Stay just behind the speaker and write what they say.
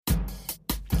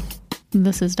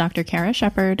This is Dr. Kara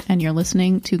Shepard, and you're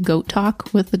listening to Goat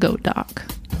Talk with the Goat Doc.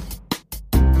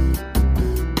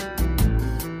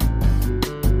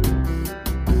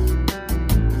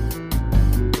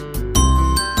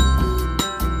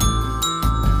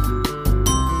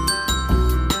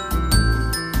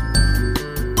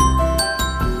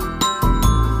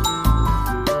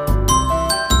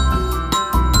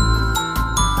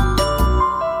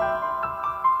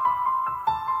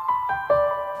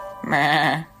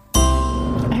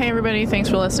 Hey everybody, thanks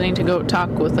for listening to Goat Talk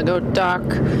with the Goat Doc.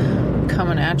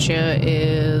 Coming at you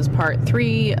is part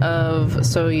 3 of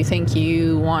So You Think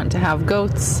You Want to Have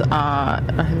Goats,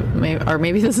 or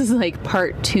maybe this is like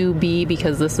part 2B,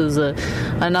 because this is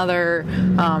another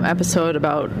episode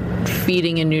about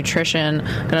feeding and nutrition.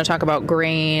 I'm going to talk about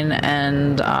grain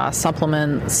and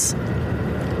supplements.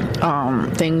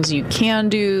 Things you can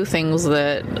do, things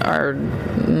that are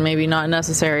maybe not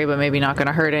necessary, but maybe not going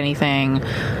to hurt anything,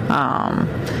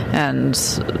 and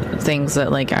things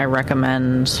that like I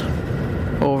recommend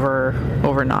over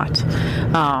not.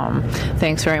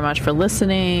 Thanks very much for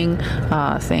listening.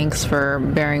 Thanks for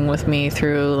bearing with me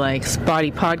through like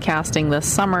spotty podcasting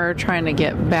this summer, trying to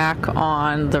get back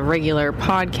on the regular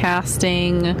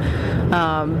podcasting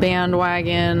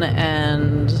bandwagon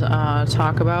and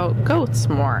talk about goats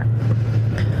more.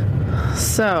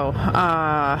 So,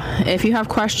 if you have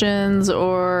questions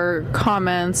or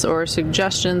comments or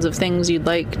suggestions of things you'd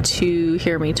like to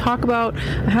hear me talk about,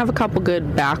 I have a couple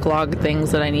good backlog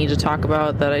things that I need to talk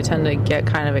about that I tend to get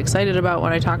kind of excited about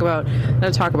when I talk about. I'm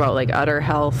going to talk about like udder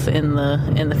health in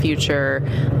the future,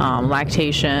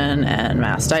 lactation and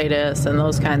mastitis and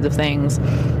those kinds of things.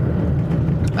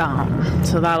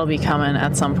 So that'll be coming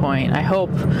at some point, I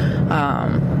hope.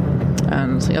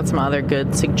 And got some other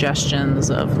good suggestions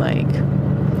of like,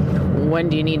 when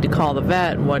do you need to call the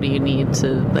vet? What do you need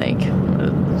to like,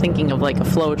 thinking of like a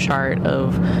flow chart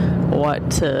of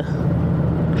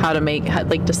how to make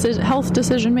like health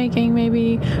decision making,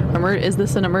 maybe. Is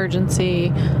this an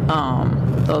emergency?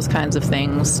 Those kinds of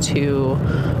things to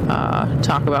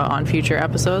talk about on future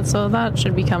episodes. So that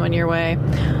should be coming your way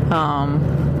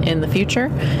in the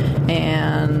future.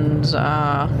 And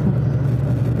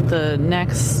the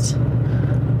next...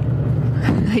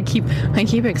 I keep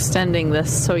extending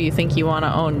this So You Think You Want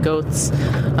to Own Goats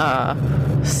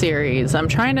series. I'm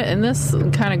trying to, in this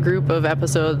kind of group of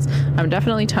episodes, I'm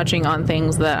definitely touching on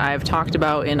things that I've talked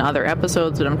about in other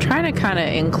episodes, but I'm trying to kind of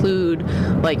include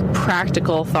like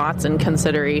practical thoughts and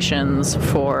considerations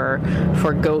for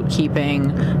goat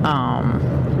keeping.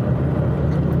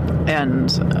 And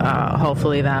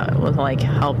hopefully that will like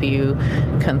help you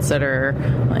consider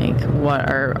like what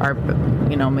are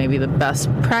maybe the best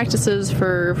practices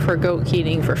for goat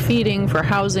keeping, for feeding, for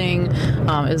housing.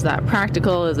 Is that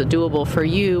practical? Is it doable for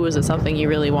you? Is it something you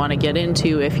really want to get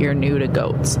into if you're new to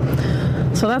goats?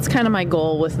 So that's kind of my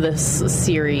goal with this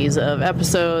series of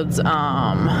episodes.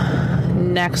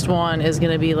 Next one is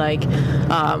going to be like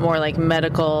more like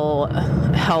medical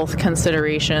health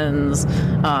considerations,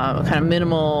 kind of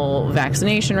minimal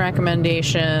vaccination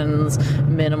recommendations,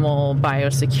 minimal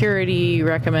biosecurity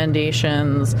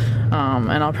recommendations,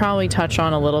 and I'll probably touch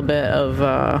on a little bit of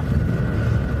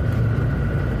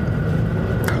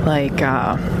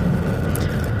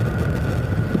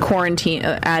quarantine,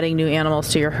 adding new animals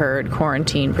to your herd,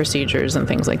 quarantine procedures, and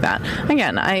things like that.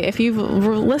 Again, if you've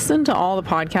listened to all the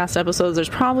podcast episodes, there's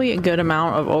probably a good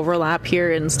amount of overlap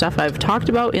here in stuff I've talked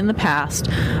about in the past,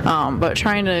 but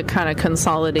trying to kind of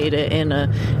consolidate it in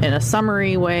a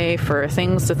summary way for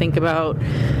things to think about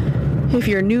if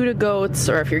you're new to goats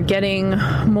or if you're getting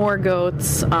more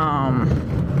goats,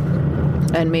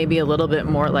 and maybe a little bit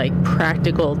more like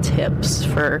practical tips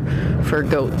for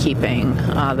goat keeping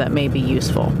that may be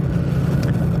useful.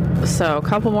 So a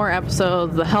couple more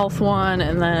episodes, the health one,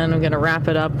 and then I'm going to wrap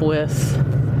it up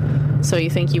with So You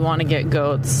Think You Want to Get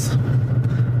Goats,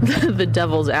 the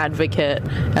devil's advocate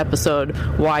episode,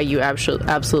 why you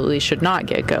absolutely should not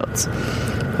get goats.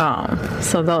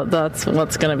 So that's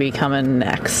what's going to be coming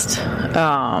next.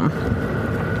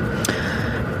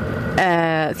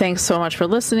 Thanks so much for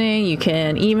listening. You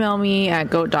can email me at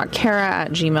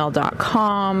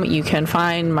goat.kara@gmail.com. You can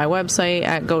find my website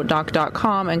at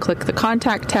goatdoc.com and click the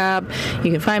contact tab.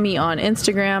 You can find me on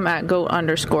Instagram at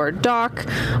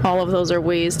goat_doc. All of those are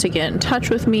ways to get in touch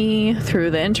with me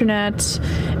through the internet.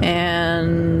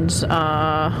 And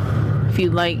if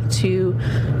you'd like to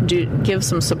give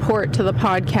some support to the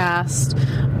podcast,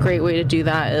 a great way to do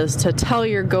that is to tell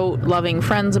your goat-loving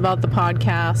friends about the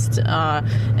podcast,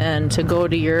 and to go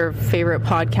to your favorite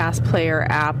podcast player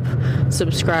app,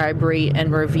 subscribe, rate,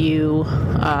 and review.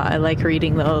 I like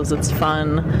reading those. It's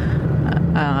fun.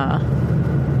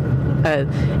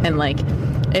 And like,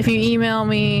 if you email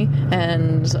me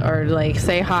or like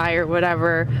say hi or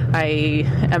whatever, I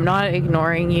am not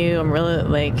ignoring you. I'm really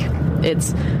like,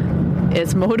 it's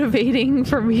motivating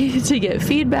for me to get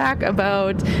feedback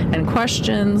about and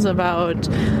questions about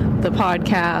the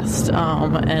podcast,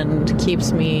 and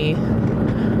keeps me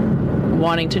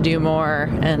wanting to do more,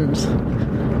 and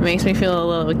makes me feel a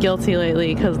little guilty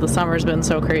lately because the summer's been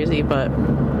so crazy, but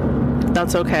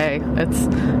that's okay. It's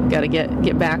got to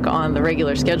get back on the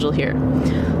regular schedule here.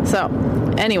 So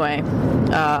anyway,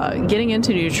 getting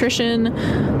into nutrition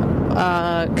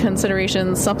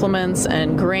considerations, supplements,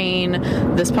 and grain.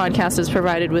 This podcast is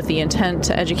provided with the intent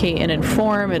to educate and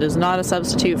inform. It is not a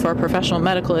substitute for professional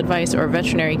medical advice or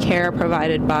veterinary care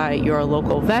provided by your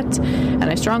local vet, and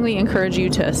I strongly encourage you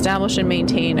to establish and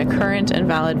maintain a current and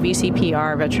valid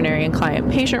VCPR, veterinarian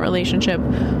client-patient relationship,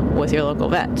 with your local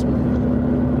vet.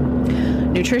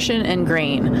 Nutrition and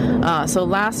grain. So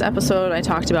last episode I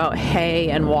talked about hay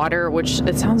and water, which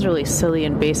it sounds really silly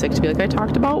and basic to be like, I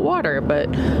talked about water,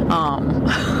 but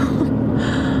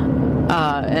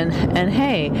and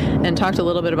hay, and talked a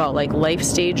little bit about like life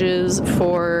stages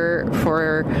for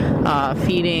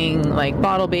feeding like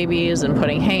bottle babies and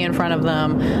putting hay in front of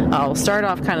them. I'll start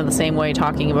off kind of the same way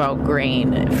talking about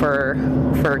grain for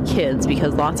kids,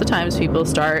 because lots of times people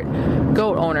start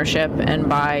goat ownership and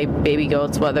buy baby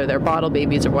goats, whether they're bottle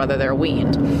babies or whether they're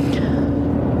weaned.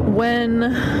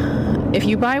 If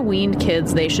you buy weaned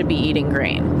kids, they should be eating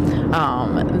grain.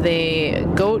 The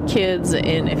goat kids,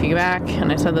 if you go back,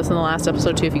 and I said this in the last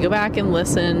episode too, if you go back and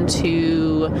listen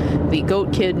to the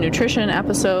goat kid nutrition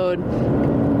episode,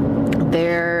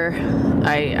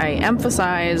 I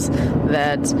emphasize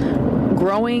that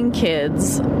growing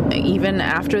kids, even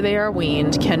after they are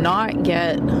weaned, cannot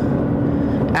get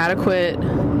adequate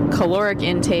caloric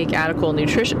intake, adequate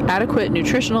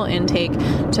nutritional intake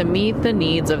to meet the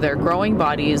needs of their growing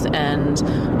bodies and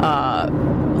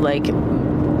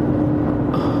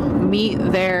meet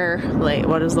their,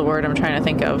 what is the word I'm trying to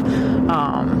think of?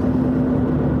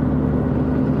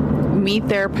 Meet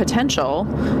their potential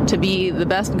to be the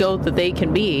best goat that they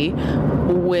can be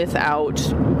without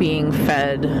being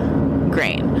fed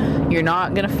grain. You're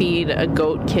not going to feed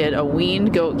a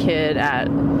weaned goat kid at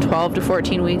 12 to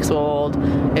 14 weeks old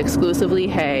exclusively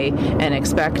hay and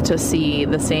expect to see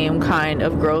the same kind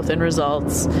of growth and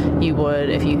results you would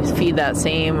if you feed that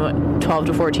same 12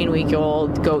 to 14 week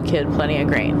old goat kid plenty of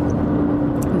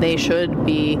grain. They should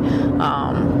be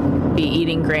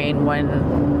eating grain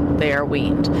when they are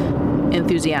weaned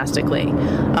enthusiastically.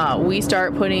 We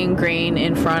start putting grain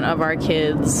in front of our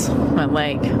kids at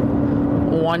like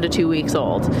 1 to 2 weeks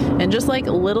old, and just like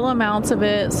little amounts of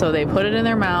it, so they put it in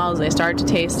their mouths, they start to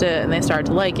taste it, and they start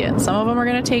to like it. Some of them are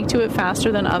going to take to it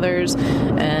faster than others,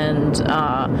 and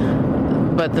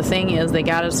but the thing is, they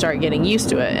got to start getting used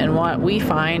to it. And what we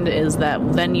find is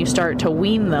that then you start to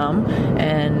wean them,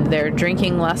 and they're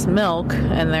drinking less milk,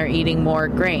 and they're eating more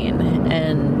grain,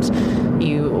 and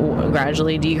you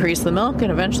gradually decrease the milk,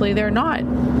 and eventually they're not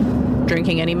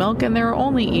drinking any milk, and they're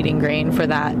only eating grain for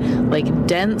that like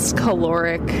dense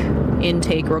caloric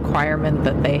intake requirement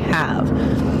that they have.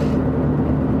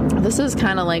 This is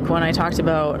kind of like when I talked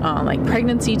about like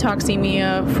pregnancy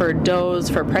toxemia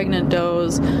for pregnant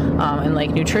does, and like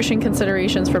nutrition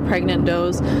considerations for pregnant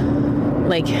does.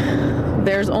 Like,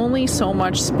 there's only so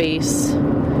much space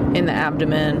in the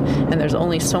abdomen, and there's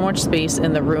only so much space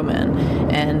in the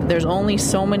rumen, and there's only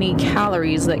so many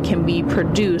calories that can be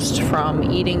produced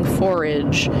from eating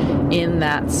forage in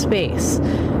that space.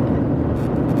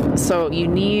 So you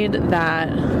need that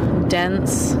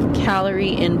dense calorie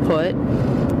input,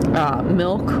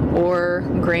 milk or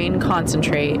grain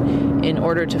concentrate, in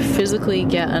order to physically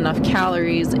get enough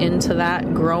calories into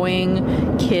that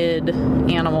growing kid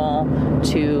animal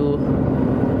to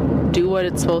do what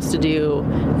it's supposed to do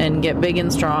and get big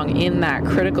and strong in that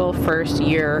critical first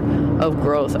year of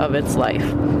growth of its life.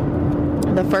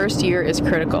 The first year is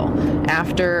critical.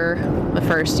 After the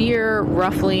first year,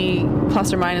 roughly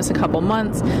plus or minus a couple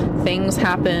months, things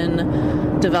happen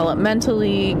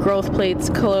developmentally, growth plates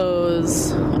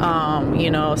close,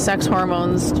 sex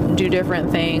hormones do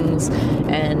different things,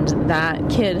 and that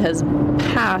kid has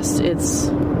passed its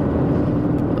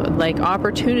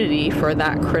opportunity for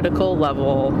that critical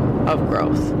level of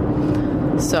growth.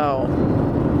 So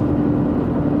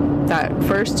that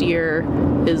first year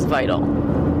is vital.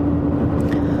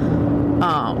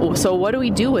 So what do we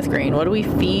do with grain? What do we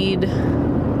feed?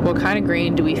 What kind of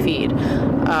grain do we feed?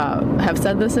 Have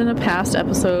said this in a past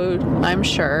episode, I'm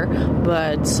sure,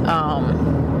 but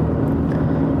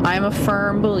I'm a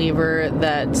firm believer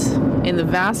that in the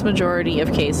vast majority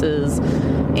of cases,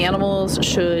 animals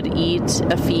should eat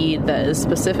a feed that is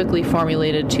specifically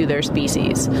formulated to their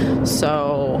species.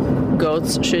 So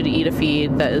goats should eat a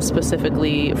feed that is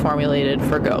specifically formulated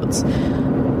for goats.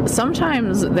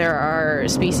 Sometimes there are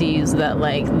species that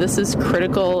this is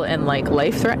critical and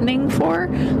life-threatening for.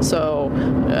 So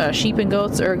sheep and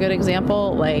goats are a good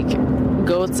example.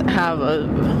 Goats have a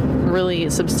really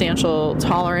substantial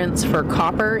tolerance for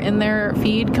copper in their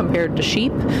feed compared to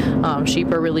sheep.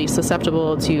 Sheep are really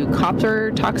susceptible to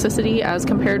copper toxicity as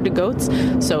compared to goats.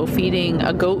 So feeding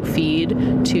a goat feed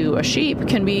to a sheep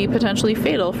can be potentially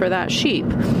fatal for that sheep.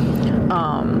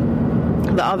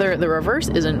 The reverse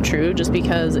isn't true, just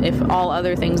because if all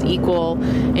other things equal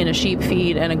in a sheep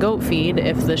feed and a goat feed,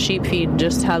 if the sheep feed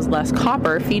just has less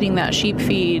copper, feeding that sheep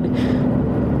feed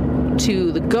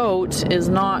to the goat is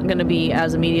not going to be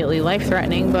as immediately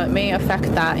life-threatening, but may affect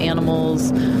that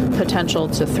animal's potential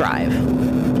to thrive.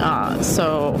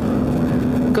 So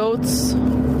goats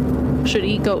should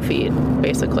eat goat feed,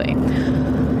 basically.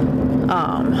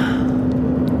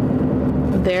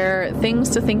 There are things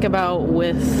to think about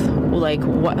with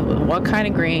what kind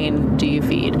of grain do you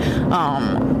feed.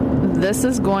 This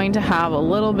is going to have a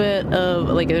little bit of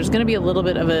there's going to be a little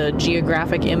bit of a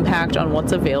geographic impact on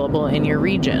what's available in your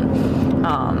region.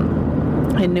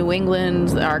 In New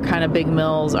England, our kind of big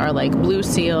mills are Blue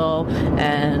Seal,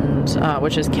 and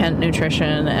which is Kent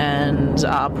Nutrition, and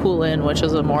Poulin, which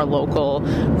is a more local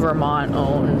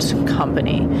Vermont-owned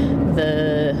company.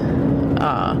 The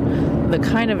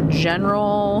kind of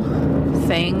general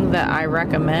thing that I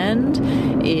recommend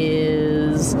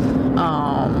is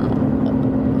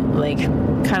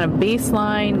kind of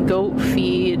baseline goat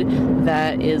feed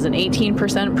that is an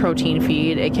 18% protein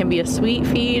feed. It can be a sweet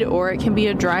feed or it can be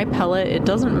a dry pellet. It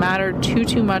doesn't matter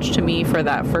too much to me for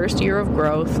that first year of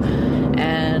growth.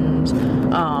 And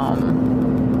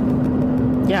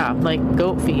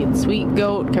goat feed, sweet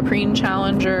goat, Caprine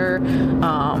Challenger.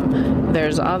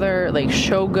 There's other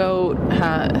show goat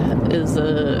is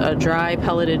a dry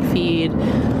pelleted feed.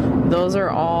 Those are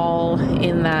all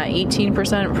in that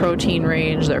 18% protein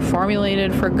range. They're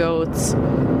formulated for goats,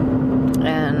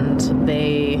 and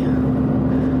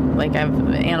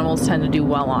animals tend to do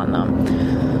well on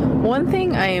them. One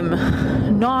thing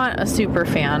I'm not a super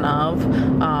fan of,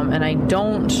 and I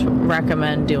don't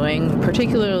recommend doing,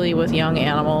 particularly with young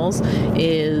animals,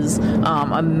 is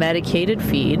a medicated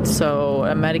feed. So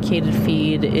a medicated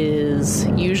feed is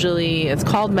it's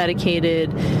called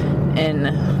medicated,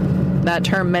 and that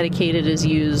term medicated is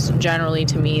used generally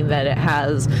to mean that it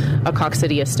has a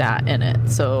coccidiostat in it.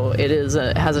 So it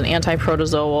has an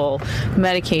antiprotozoal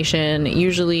medication,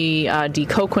 usually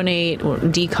decoquinate or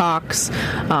decox,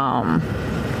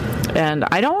 and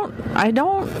I don't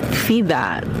feed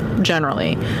that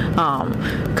generally.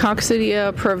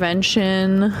 Coccidia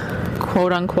prevention,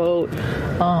 quote unquote.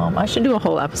 I should do a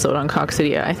whole episode on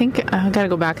coccidia. I think I gotta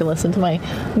go back and listen to my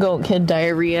goat kid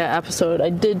diarrhea episode.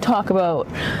 I did talk about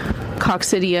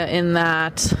coccidia in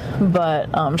that, but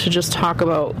to just talk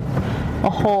about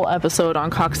a whole episode on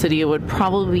coccidia would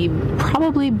probably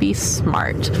be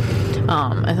smart.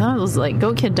 I thought it was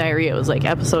goat kid diarrhea was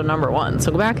episode number 1,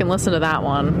 so go back and listen to that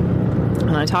one,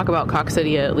 and I talk about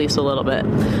coccidia at least a little bit.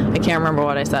 I can't remember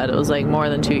what I said. It was more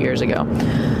than 2 years ago.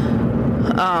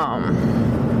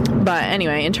 But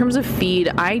anyway, in terms of feed,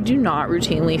 I do not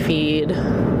routinely feed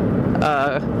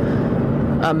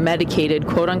a medicated,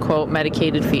 quote-unquote,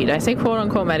 medicated feed. I say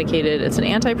quote-unquote medicated. It's an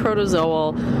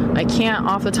antiprotozoal. I can't,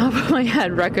 off the top of my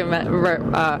head,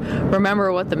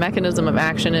 remember what the mechanism of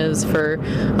action is for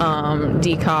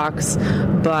decox,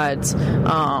 but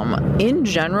in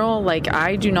general,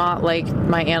 I do not like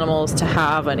my animals to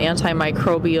have an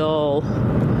antimicrobial,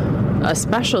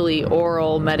 especially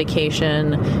oral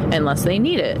medication, unless they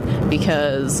need it,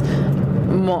 because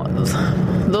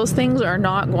those things are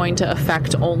not going to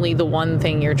affect only the one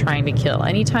thing you're trying to kill.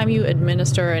 Anytime you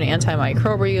administer an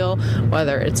antimicrobial,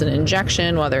 whether it's an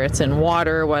injection, whether it's in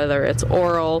water, whether it's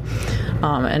oral,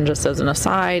 and just as an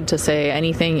aside to say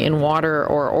anything in water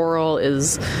or oral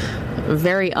is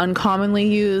very uncommonly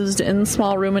used in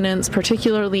small ruminants,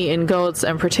 particularly in goats,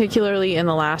 and particularly in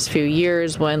the last few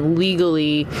years when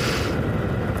legally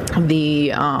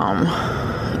the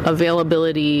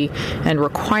availability and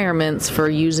requirements for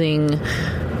using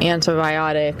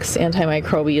antibiotics,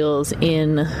 antimicrobials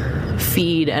in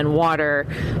feed and water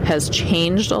has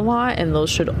changed a lot, and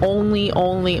those should only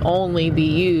be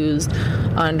used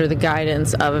under the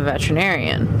guidance of a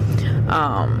veterinarian.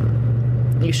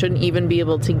 You shouldn't even be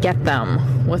able to get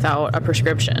them without a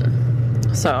prescription.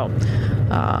 So,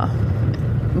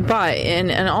 but,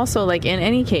 and also, in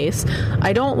any case,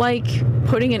 I don't like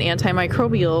putting an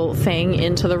antimicrobial thing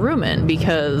into the rumen,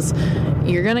 because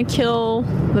you're going to kill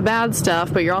the bad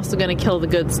stuff, but you're also going to kill the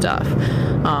good stuff.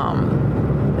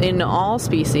 In all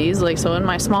species, like, so in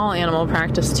my small animal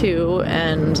practice too,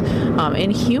 and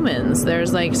in humans,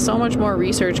 there's like so much more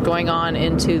research going on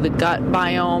into the gut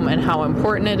biome and how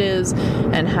important it is,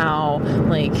 and how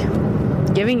like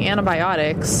giving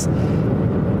antibiotics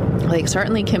like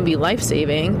certainly can be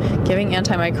life-saving. Giving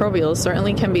antimicrobials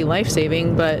certainly can be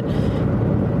life-saving, but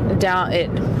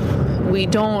we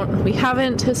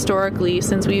haven't historically,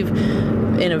 since we've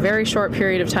in a very short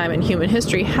period of time in human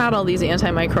history had all these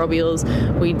antimicrobials,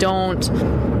 we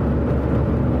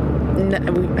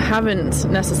haven't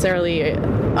necessarily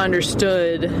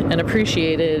understood and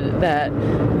appreciated that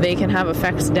they can have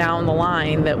effects down the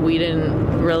line that we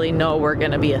didn't really know were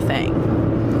going to be a thing.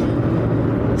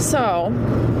 So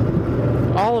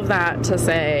all of that to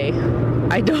say,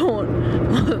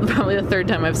 probably the third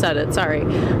time I've said it, sorry,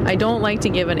 I don't like to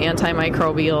give an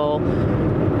antimicrobial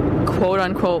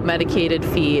quote-unquote medicated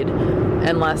feed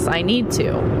unless I need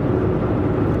to,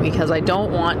 because I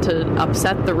don't want to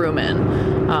upset the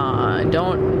rumen.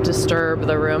 Don't disturb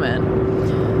the rumen.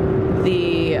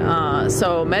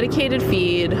 So medicated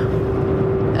feed,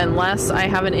 unless I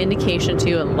have an indication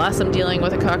to, unless I'm dealing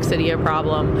with a coccidia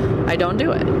problem, I don't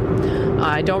do it.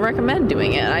 I don't recommend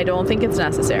doing it. I don't think it's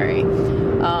necessary.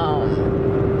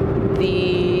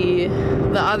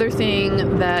 The other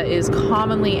thing that is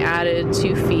commonly added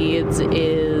to feeds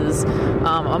is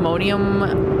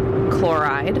ammonium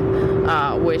chloride,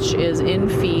 which is in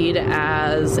feed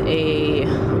as a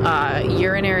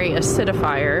urinary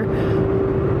acidifier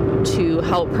to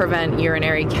help prevent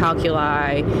urinary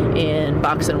calculi in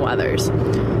bucks and wethers.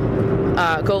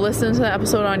 Go listen to the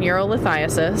episode on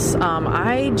urolithiasis.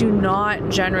 I do not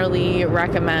generally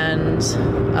recommend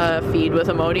a feed with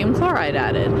ammonium chloride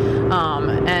added.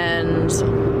 And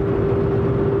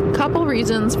a couple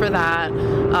reasons for that.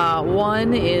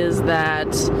 One is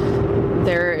that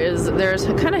there's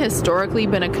kind of historically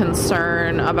been a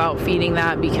concern about feeding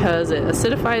that because it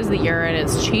acidifies the urine,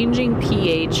 it's changing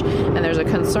pH, and there's a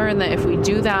concern that if we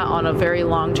do that on a very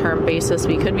long-term basis,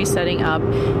 we could be setting up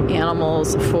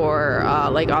animals for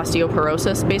like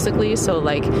osteoporosis, basically, so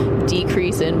like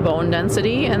decrease in bone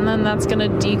density, and then that's going to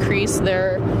decrease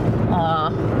their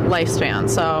lifespan.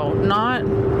 So not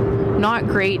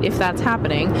great if that's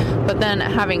happening. But then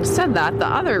having said that, the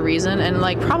other reason, and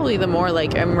like probably the more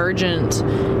like emergent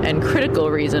and critical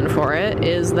reason for it,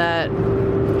 is that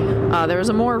there was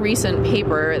a more recent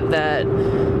paper that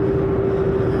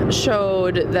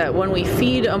showed that when we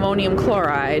feed ammonium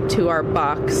chloride to our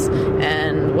bucks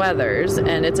and wethers,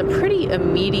 and it's a pretty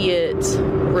immediate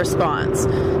response.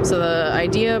 So the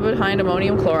idea behind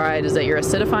ammonium chloride is that you're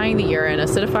acidifying the urine.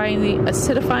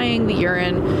 Acidifying the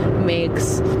urine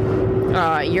makes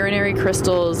urinary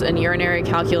crystals and urinary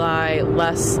calculi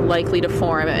less likely to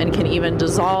form, and can even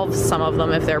dissolve some of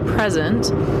them if they're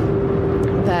present.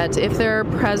 That if they're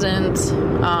present,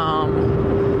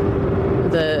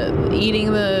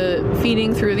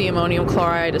 feeding through the ammonium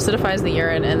chloride acidifies the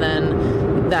urine, and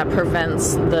then that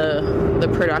prevents the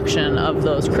production of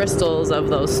those crystals, of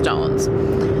those stones.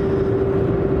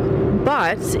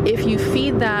 But if you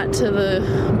feed that to the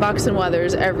bucks and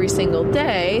wethers every single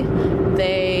day,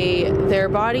 their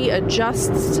body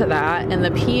adjusts to that, and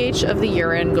the pH of the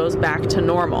urine goes back to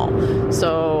normal.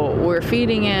 So we're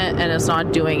feeding it, and it's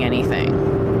not doing anything.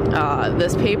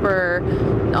 This paper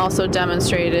also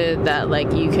demonstrated that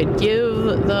like you could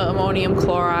give the ammonium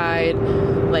chloride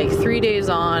like 3 days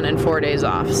on and 4 days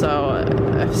off. So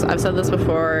I've said this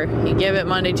before, you give it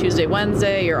Monday, Tuesday,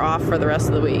 Wednesday, you're off for the rest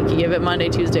of the week. You give it Monday,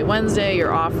 Tuesday, Wednesday,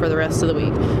 you're off for the rest of the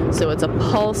week. So it's a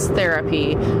pulse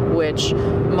therapy, which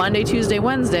Monday, Tuesday,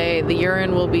 Wednesday, the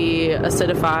urine will be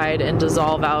acidified and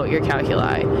dissolve out your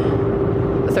calculi.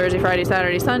 Thursday, Friday,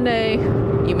 Saturday, Sunday,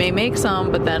 you may make some,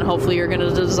 but then hopefully you're going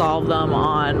to dissolve them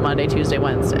on Monday, Tuesday,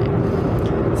 Wednesday.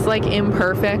 It's like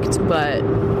imperfect, but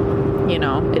you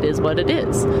know, it is what it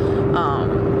is.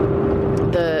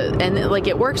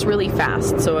 It works really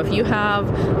fast. So if you have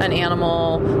an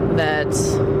animal that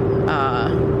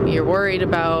you're worried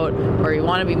about, or you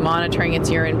want to be monitoring its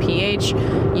urine pH,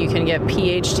 you can get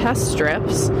pH test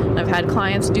strips. I've had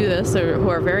clients do this who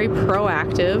are very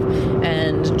proactive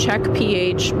and check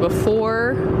pH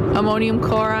before ammonium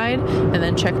chloride and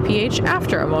then check pH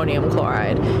after ammonium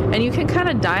chloride. And you can kind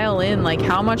of dial in like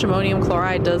how much ammonium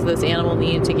chloride does this animal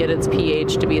need to get its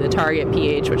pH to be the target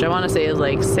pH, which I want to say is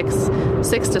like 6 to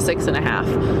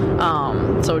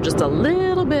 6.5. So just a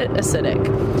little bit acidic.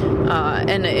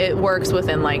 And it works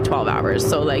within like 12 hours.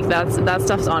 So like that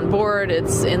stuff's on board.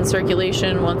 It's in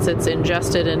circulation once it's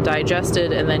ingested and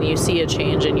digested, and then you see a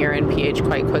change in urine pH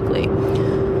quite quickly.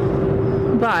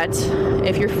 But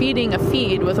if you're feeding a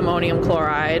feed with ammonium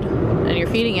chloride and you're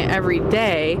feeding it every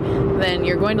day, then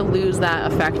you're going to lose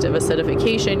that effect of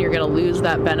acidification. You're going to lose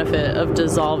that benefit of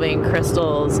dissolving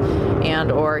crystals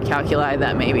and or calculi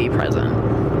that may be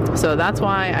present. So that's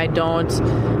why I don't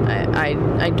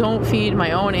feed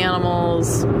my own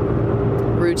animals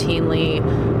routinely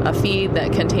a feed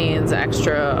that contains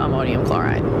extra ammonium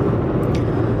chloride.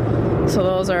 So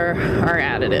those are our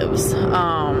additives.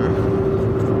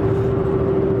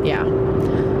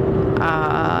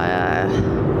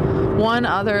 One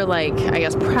other,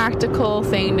 practical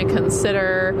thing to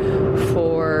consider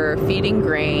for feeding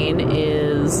grain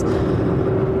is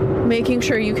making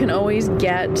sure you can always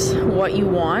get what you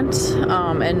want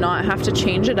and not have to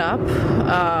change it up.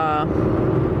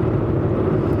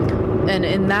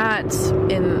 And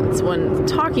when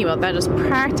talking about that, just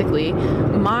practically,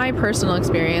 my personal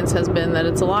experience has been that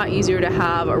it's a lot easier to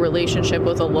have a relationship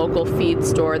with a local feed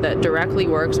store that directly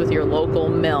works with your local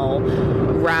mill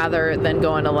rather than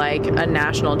going to a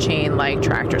national chain like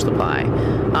Tractor Supply.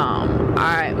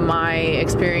 My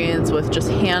experience with just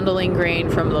handling grain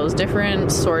from those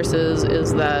different sources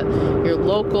is that your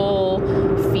local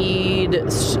feed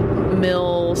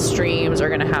mill streams are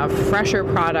going to have fresher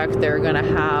product. They're going to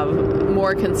have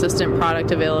more consistent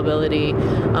product availability,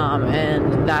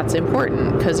 and that's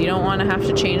important because you don't want to have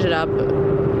to change it up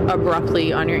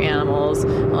abruptly on your animals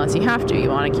unless you have to. You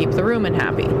want to keep the rumen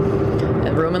happy,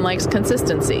 and rumen likes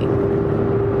consistency.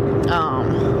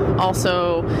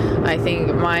 Also, I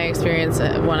think my experience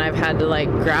when I've had to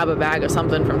grab a bag of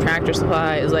something from Tractor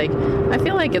Supply is I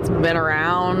feel like it's been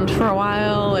around for a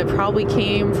while. It probably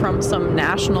came from some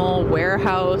national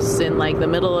warehouse in the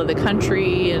middle of the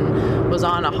country and was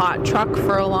on a hot truck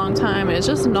for a long time. It's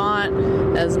just not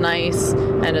as nice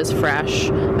and as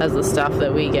fresh as the stuff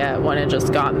that we get when it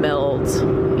just got milled,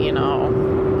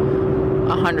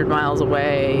 100 miles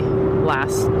away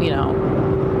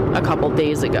a couple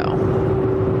days ago.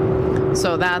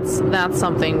 So that's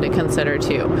something to consider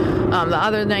too. The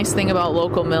other nice thing about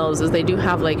local mills is they do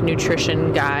have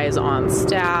nutrition guys on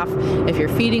staff. If you're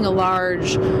feeding a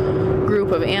large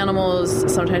group of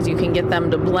animals, sometimes you can get them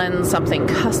to blend something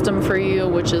custom for you,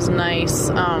 which is nice.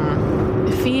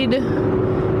 Feed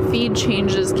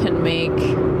changes can make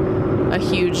a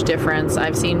huge difference.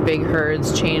 I've seen big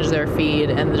herds change their feed,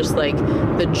 and just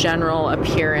the general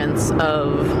appearance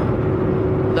of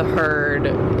the herd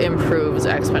improves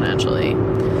exponentially.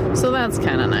 So that's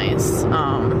kind of nice.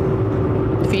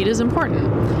 Feed is important,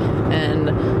 and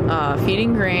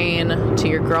feeding grain to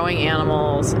your growing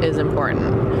animals is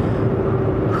important.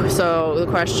 So the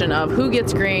question of who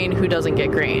gets grain, who doesn't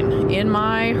get grain. In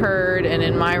my herd and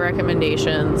in my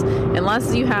recommendations,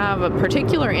 unless you have a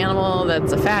particular animal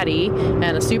that's a fatty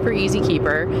and a super easy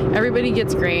keeper, everybody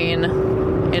gets grain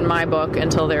in my book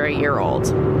until they're a year old.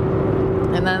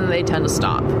 And then they tend to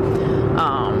stop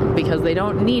because they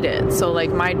don't need it. So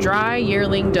my dry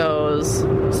yearling does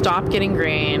stop getting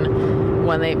grain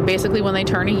when they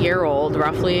turn a year old,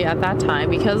 roughly at that time,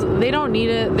 because they don't need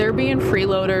it. They're being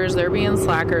freeloaders, they're being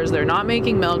slackers, they're not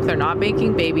making milk, they're not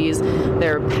making babies,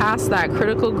 they're past that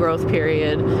critical growth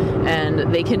period,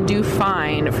 and they can do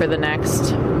fine for the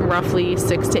next roughly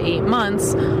 6 to 8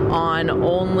 months on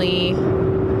only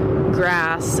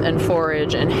grass and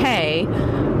forage and hay,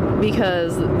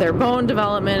 because their bone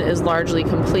development is largely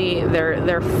complete.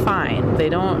 They're fine. They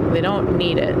don't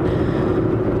need it.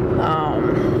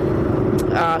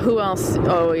 Who else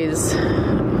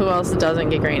doesn't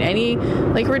get grain? Any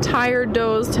retired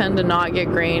does tend to not get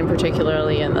grain,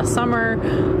 particularly in the summer.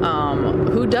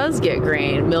 Who does get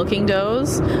grain? Milking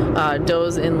does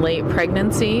in late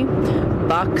pregnancy,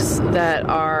 bucks that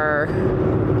are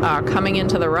coming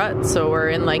into the rut. So we're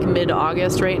in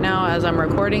mid-August right now as I'm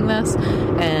recording this,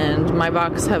 and my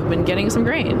bucks have been getting some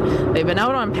grain. They've been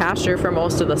out on pasture for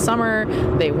most of the summer.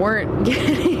 They weren't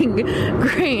getting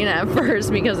grain at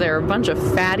first because they were a bunch of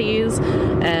fatties,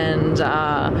 and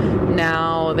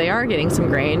now they are getting some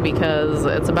grain because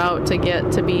it's about to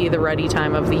get to be the ruddy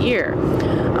time of the year.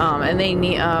 And they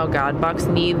need, bucks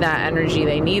need that energy.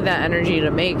 They need that energy to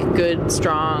make good,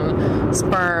 strong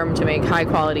sperm, to make high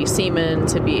quality semen,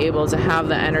 to be able to have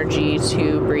the energy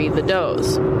to breed the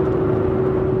does.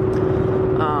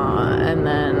 And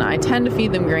then I tend to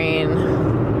feed them grain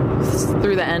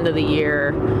through the end of the year,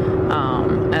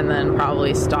 and then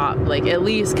probably stop, at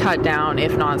least cut down,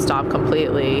 if not stop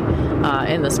completely,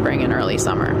 in the spring and early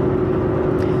summer.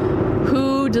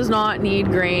 Who does not need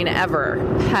grain ever?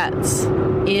 Pets.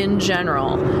 In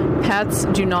general, pets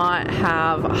do not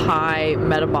have high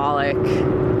metabolic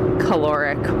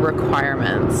caloric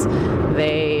requirements.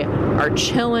 They are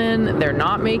chilling, they're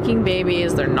not making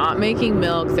babies, they're not making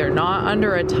milk, they're not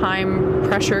under a time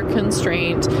pressure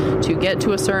constraint to get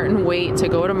to a certain weight to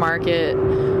go to market.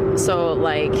 So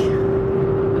like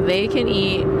they can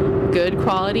eat good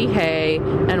quality hay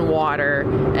and water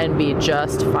and be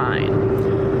just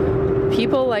fine.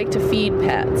 People like to feed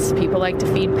pets. People like to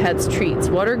feed pets treats.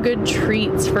 What are good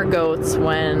treats for goats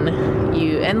when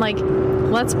and like,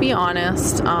 let's be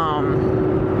honest,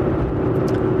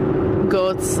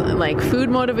 goats, like food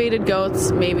motivated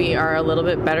goats, maybe are a little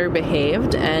bit better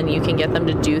behaved and you can get them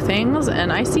to do things.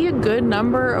 And I see a good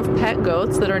number of pet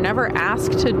goats that are never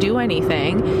asked to do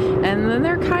anything, and then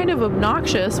they're kind of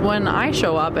obnoxious when I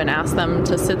show up and ask them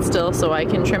to sit still so I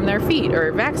can trim their feet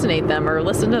or vaccinate them or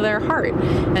listen to their heart,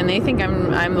 and they think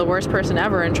I'm the worst person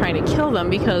ever and trying to kill them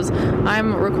because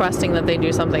I'm requesting that they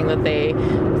do something that they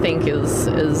think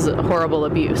is horrible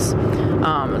abuse.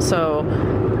 So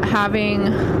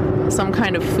having some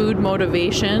kind of food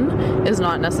motivation is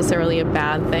not necessarily a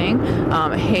bad thing.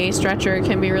 Hay stretcher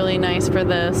can be really nice for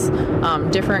this.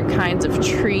 Different kinds of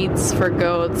treats for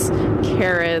goats,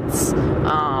 carrots.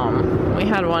 We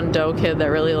had one doe kid that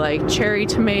really liked cherry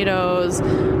tomatoes.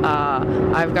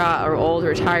 I've got an old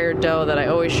retired doe that I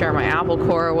always share my apple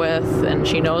core with, and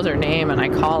she knows her name, and I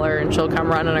call her and she'll come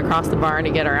running across the barn to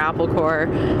get her apple core.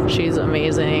 She's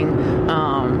amazing.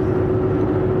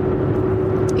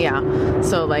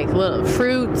 So like little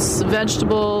fruits,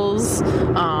 vegetables,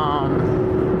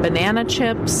 banana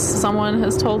chips, someone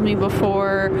has told me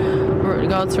before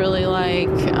goats really like.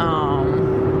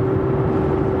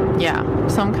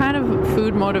 Some kind of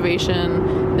food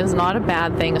motivation is not a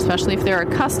bad thing, especially if they're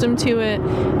accustomed to it.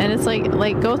 And it's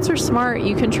like goats are smart.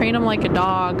 You can train them like a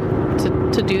dog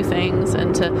to do things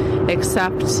and to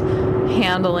accept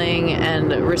handling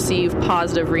and receive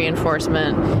positive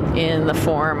reinforcement in the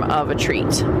form of a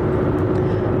treat.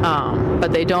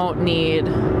 But they don't need,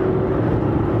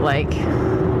 like,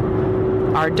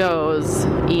 our does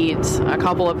eat a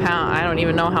couple of pounds, I don't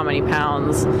even know how many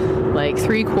pounds, like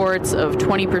 3 quarts of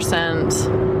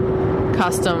 20%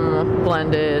 custom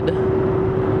blended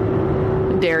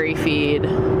dairy feed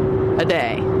a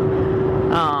day,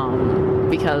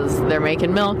 because they're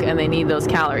making milk and they need those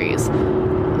calories.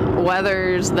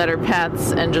 Wethers that are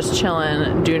pets and just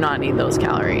chilling do not need those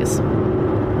calories.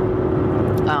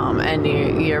 And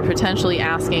you're potentially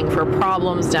asking for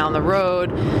problems down the road,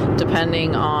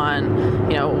 depending on,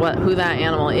 who that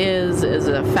animal is. Is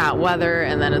it a fat wether,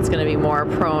 and then it's going to be more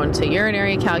prone to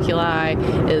urinary calculi?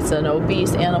 Is an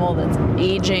obese animal that's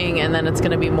aging, and then it's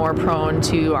going to be more prone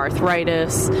to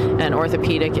arthritis and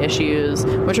orthopedic issues,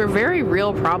 which are very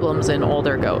real problems in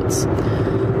older goats.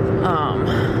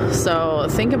 So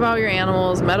think about your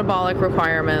animal's metabolic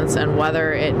requirements and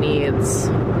whether it needs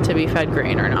to be fed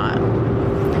grain or not.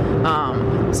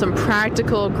 Some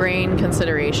practical grain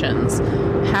considerations.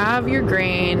 Have your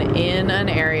grain in an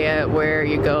area where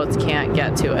your goats can't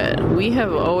get to it. We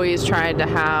have always tried to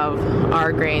have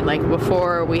our grain, like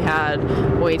before we had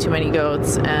way too many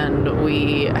goats, and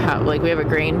we have a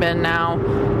grain bin now.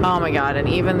 Oh my God, and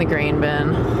even the grain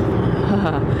bin,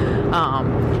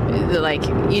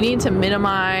 you need to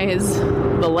minimize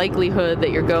the likelihood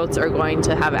that your goats are going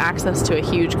to have access to a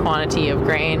huge quantity of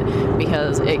grain,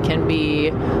 because it can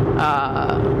be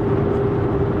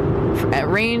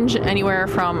range anywhere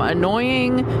from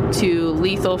annoying to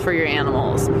lethal for your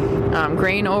animals.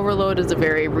 Grain overload is a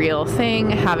very real thing.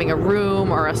 Having a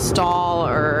room or a stall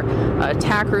or a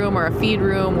tack room or a feed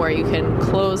room where you can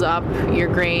close up your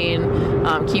grain,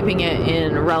 keeping it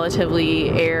in relatively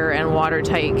air and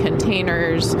watertight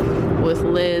containers with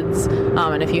lids,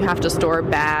 and if you have to store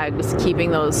bags,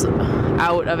 keeping those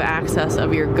out of access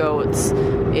of your goats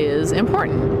is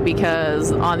important,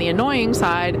 because on the annoying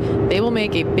side, they will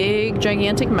make a big,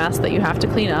 gigantic mess that you have to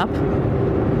clean up.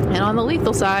 And on the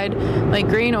lethal side, like,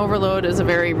 grain overload is a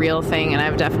very real thing, and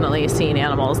I've definitely seen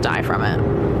animals die from it.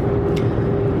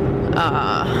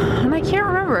 And I can't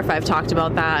remember if I've talked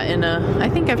about that I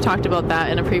think I've talked about that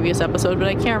in a previous episode, but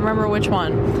I can't remember which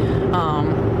one.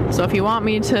 So if you want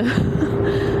me to,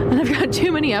 and I've got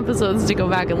too many episodes to go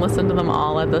back and listen to them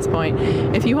all at this point,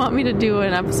 if you want me to do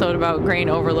an episode about grain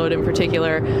overload in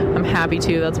particular, I'm happy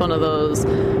to. That's one of those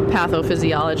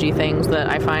pathophysiology things that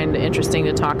I find interesting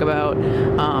to talk about.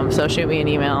 So shoot me an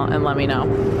email and let me know.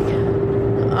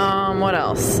 What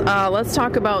else? Let's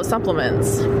talk about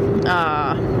supplements.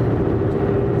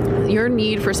 Your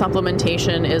need for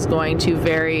supplementation is going to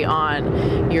vary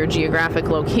on your geographic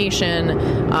location,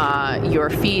 your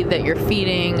feed that you're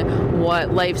feeding,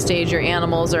 what life stage your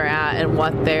animals are at and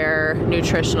what their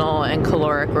nutritional and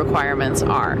caloric requirements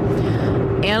are.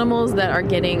 Animals that are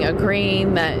getting a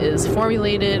grain that is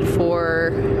formulated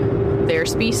for their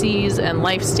species and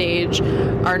life stage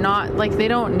are not, like, they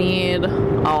don't need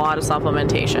a lot of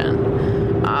supplementation.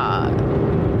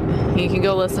 You can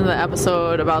go listen to the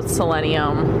episode about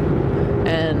selenium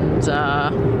and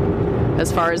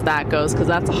as far as that goes, because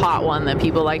that's a hot one that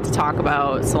people like to talk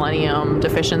about, selenium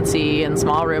deficiency in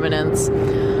small ruminants.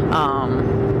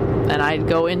 And I'd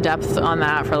go in depth on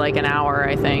that for like an hour,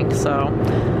 I think, so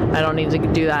I don't need to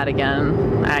do that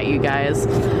again at you guys.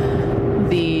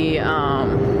 The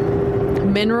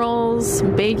minerals,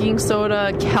 baking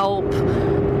soda, kelp,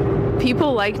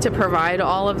 people like to provide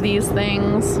all of these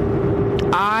things.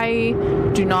 I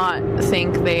do not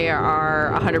think they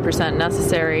are 100%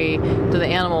 necessary. Do the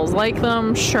animals like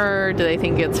them? Sure. Do they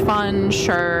think it's fun?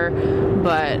 Sure.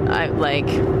 But I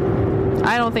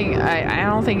don't think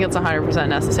it's 100%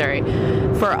 necessary.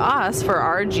 For us, for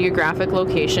our geographic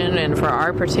location and for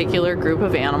our particular group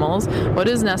of animals, what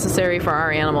is necessary for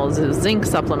our animals is zinc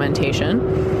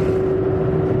supplementation.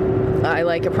 I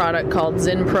like a product called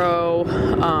Zinpro.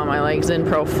 I like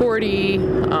Zinpro 40.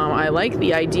 I like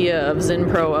the idea of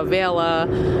Zinpro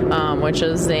Avela, which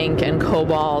is zinc and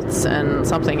cobalt and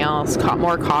something else,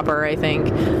 more copper, I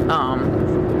think.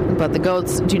 But the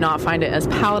goats do not find it as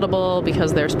palatable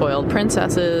because they're spoiled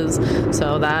princesses,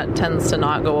 so that tends to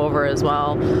not go over as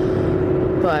well.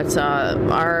 But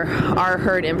our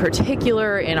herd in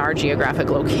particular, in our geographic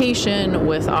location,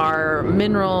 with our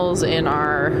minerals in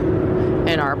our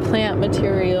plant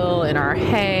material, in our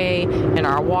hay, in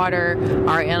our water,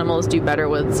 our animals do better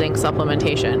with zinc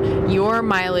supplementation. Your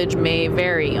mileage may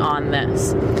vary on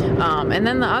this. And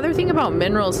then the other thing about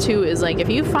minerals too is, like, if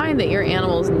you find that your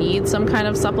animals need some kind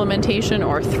of supplementation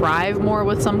or thrive more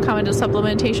with some kind of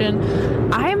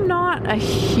supplementation, I'm not a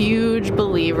huge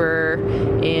believer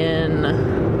in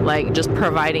like just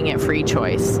providing it free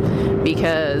choice,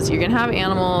 because you're gonna have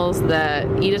animals that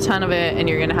eat a ton of it and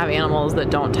you're gonna have animals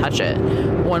that don't touch it.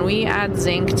 When we add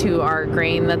zinc to our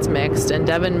grain that's mixed, and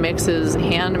Devin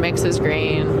hand mixes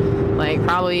grain like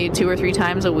probably 2 or 3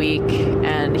 times a week,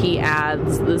 and he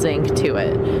adds the zinc to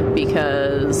it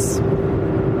because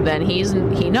then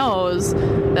he knows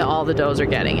that all the does are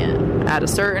getting it at a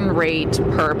certain rate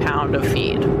per pound of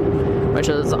feed, which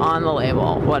is on the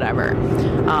label, whatever.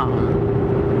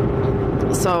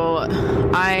 So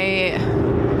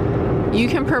you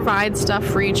can provide stuff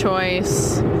free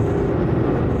choice.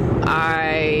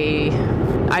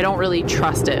 I don't really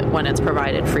trust it when it's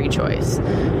provided free choice.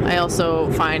 I also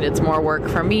find it's more work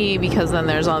for me because then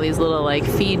there's all these little like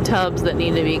feed tubs that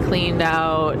need to be cleaned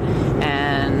out,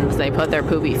 and they put their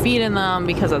poopy feed in them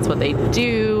because that's what they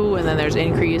do, and then there's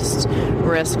increased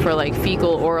risk for like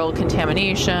fecal oral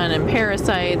contamination and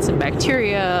parasites and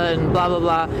bacteria and blah blah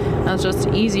blah. That's just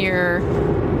easier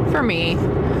for me,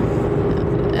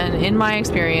 and in my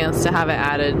experience, to have it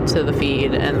added to the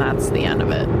feed, and that's the end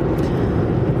of it.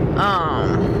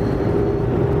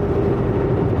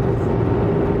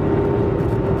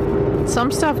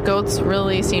 Some stuff goats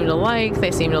really seem to like.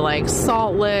 They seem to like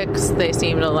salt licks. They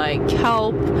seem to like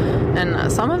kelp. And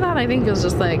some of that I think is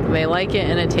just like they like it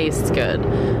and it tastes good.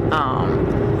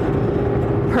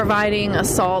 Providing a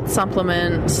salt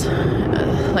supplement,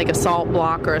 like a salt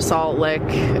block or a salt lick,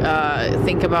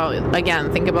 think about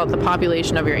the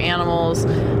population of your animals,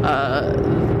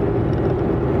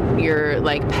 your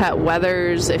like pet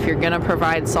wethers. If you're gonna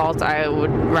provide salt, I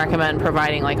would recommend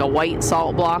providing like a white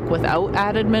salt block without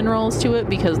added minerals to it,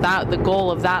 because the goal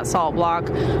of that salt block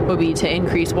would be to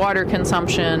increase water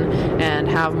consumption and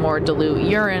have more dilute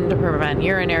urine to prevent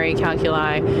urinary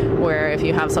calculi, where if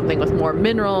you have something with more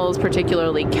minerals,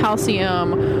 particularly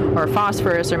calcium or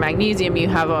phosphorus or magnesium, you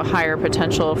have a higher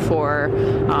potential for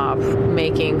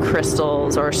making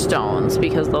crystals or stones,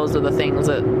 because those are the things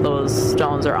that those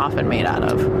stones are often made out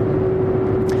of.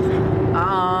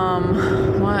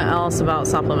 What else about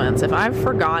supplements? If I've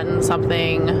forgotten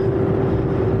something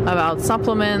about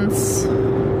supplements,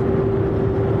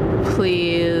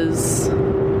 please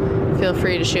feel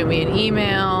free to shoot me an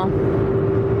email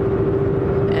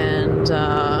and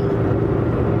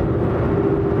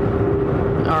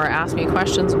or ask me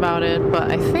questions about it.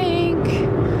 But I think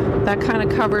that kind of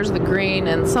covers the grain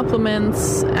and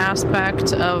supplements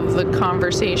aspect of the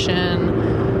conversation.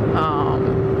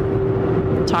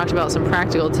 Talked about some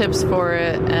practical tips for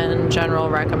it and general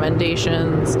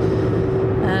recommendations.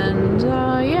 And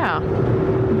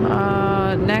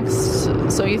next,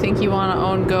 So You Think You Want to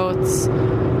Own Goats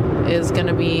is going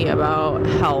to be about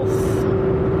health,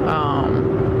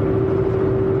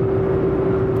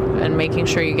 and making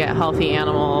sure you get healthy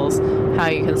animals details how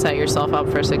you can set yourself up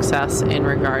for success in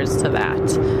regards to that.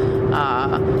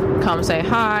 Come say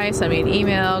hi, send me an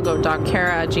email, go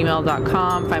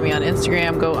doccara@gmail.com, find me on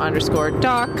Instagram,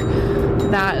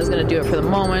 go_doc. That is going to do it for the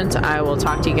moment. I will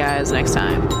talk to you guys next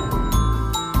time.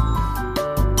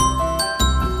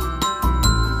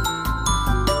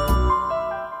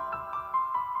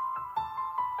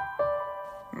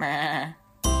 Meh.